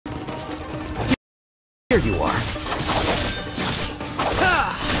Here you are.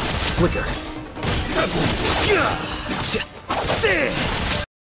 Flicker.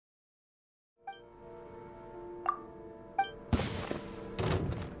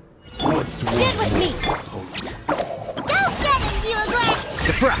 What's wrong? Get with me! Go get him, Diluc!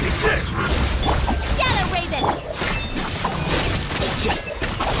 Defract! Shadow Raiden!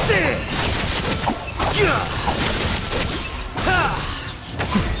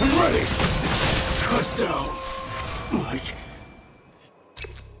 I'm ready! Cut down! Like...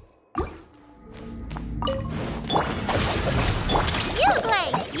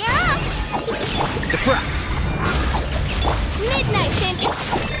 Diluc, you're up! Defract! Midnight Champion!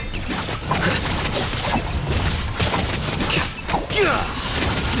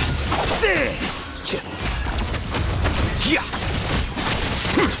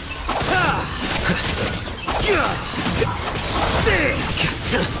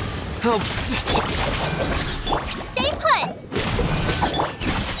 Stay put!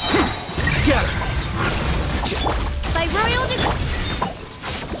 Scatter! By royal decree!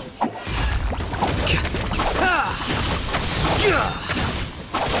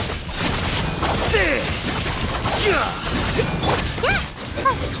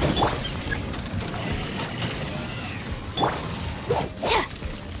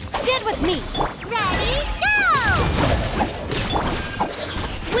 Stand with me! Ready, go!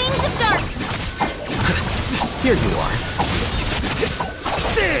 Wings of Dark! Here you are.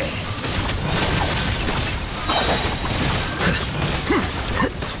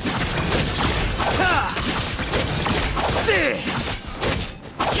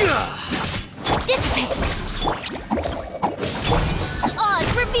 Dissipate! Oz,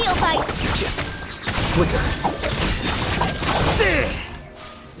 reveal by... Flicker.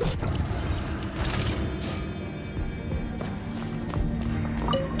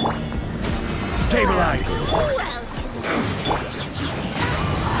 Stabilize! Well,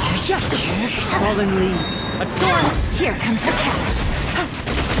 Fallen leaves. Adorn! Here comes the catch.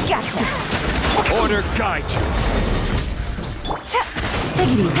 Gotcha. Order guide you!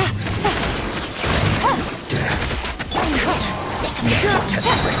 Take it easy. Test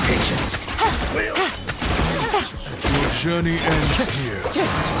my patience. Your journey ends here.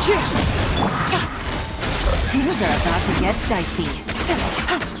 Things are about to get dicey.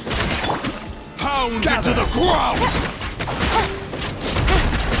 Pound into the ground!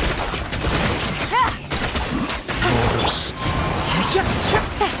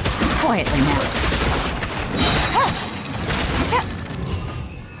 Quietly now.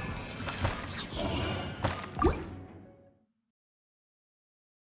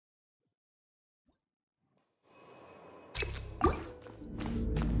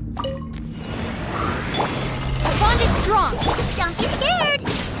 our bond is strong! Don't be scared!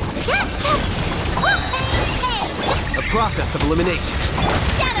 A process of elimination.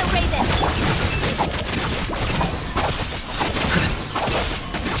 Shadow Raiden!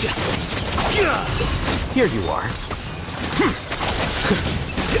 Here you are.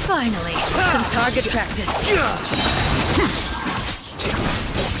 Finally, some target practice.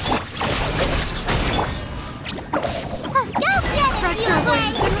 Go get him,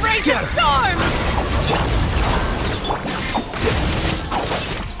 Diluc! Raise the storm!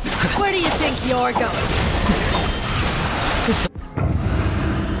 Where do you think you're going?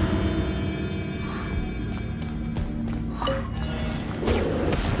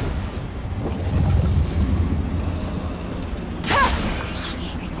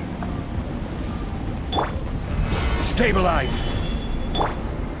 Stabilize!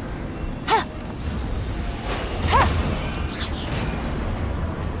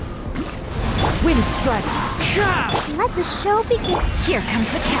 Wind strike. Let the show begin! Here comes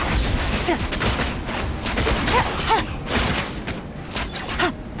the catch.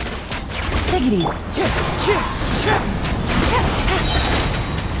 Take it easy.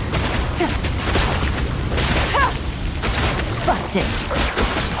 Busted.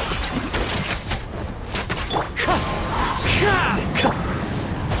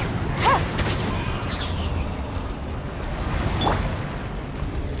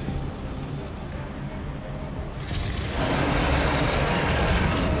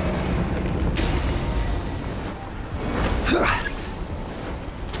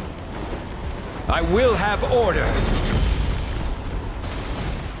 I will have order!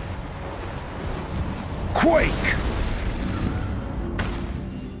 Quake!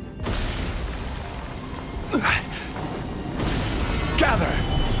 Gather!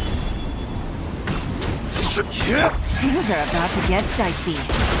 Things are about to get dicey.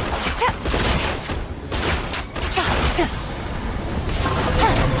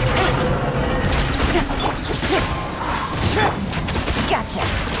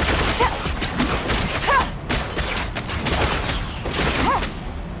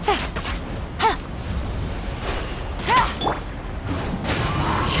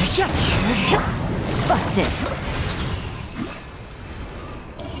 Busted.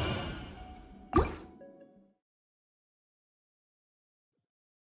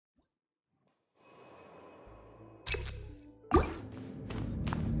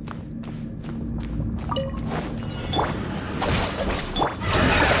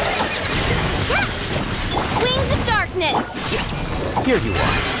 Wings of darkness! Here you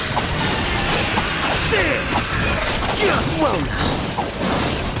are. Sit! Well now.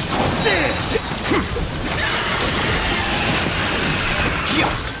 Sit!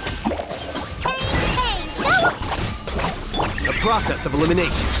 Hey, no! The process of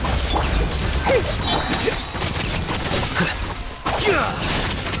elimination.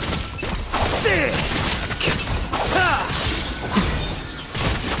 Sit!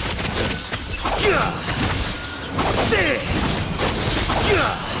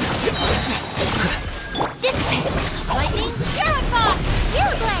 Dissipate! Lightning, Terrify!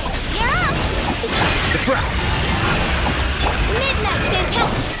 Blade, you're up! Defract! Midnight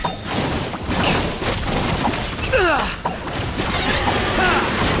Fantastic!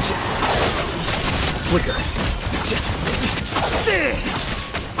 Flicker!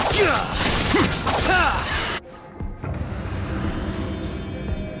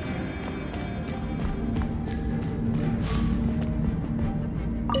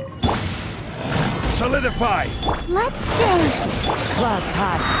 Solidify! Let's dance! Clouds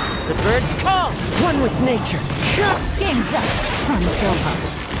high. The birds call. One with nature. Game's up. From Silva.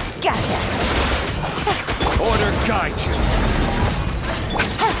 Gotcha. Order guide you.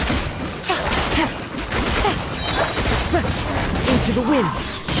 Into the wind.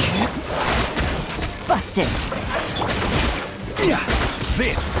 Busted.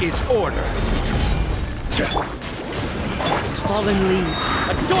 This is order. Fallen leaves.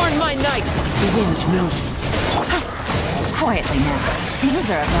 Adorn my night. The wind knows me. Quietly now. Things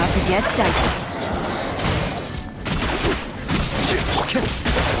are about to get dicey.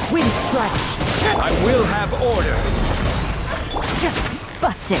 Wind strike. I will have order.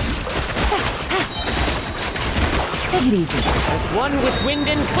 Busted. Take it easy. As one with wind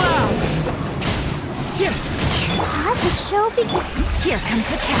and cloud. How the show begins? Here comes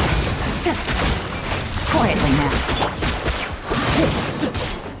the catch. Quietly now.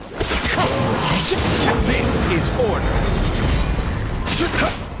 This is order.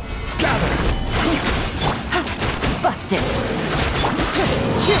 Gather. Busted.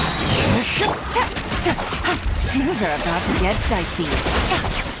 Things are about to get dicey.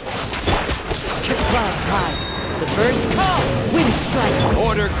 Clouds high. The birds call. Wind strike.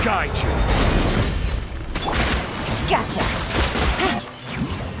 Order guide you. Gotcha.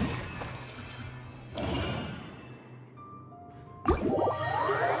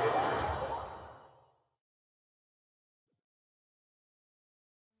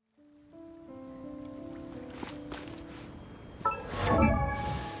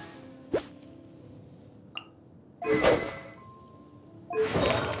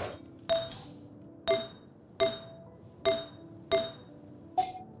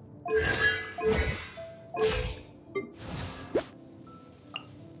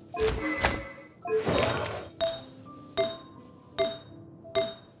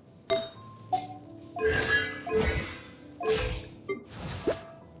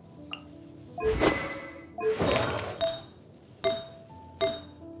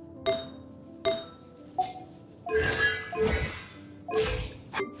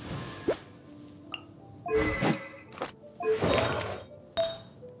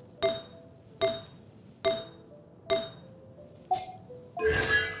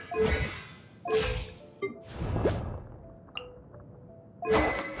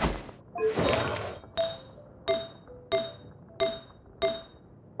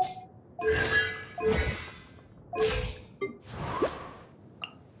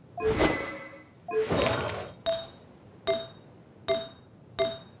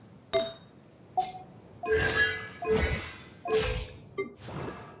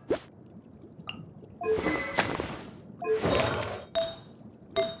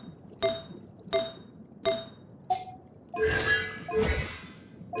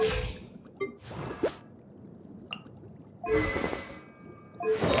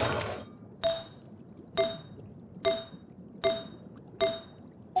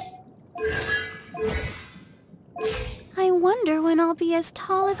 I'll be as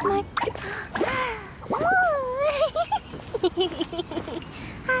tall as my...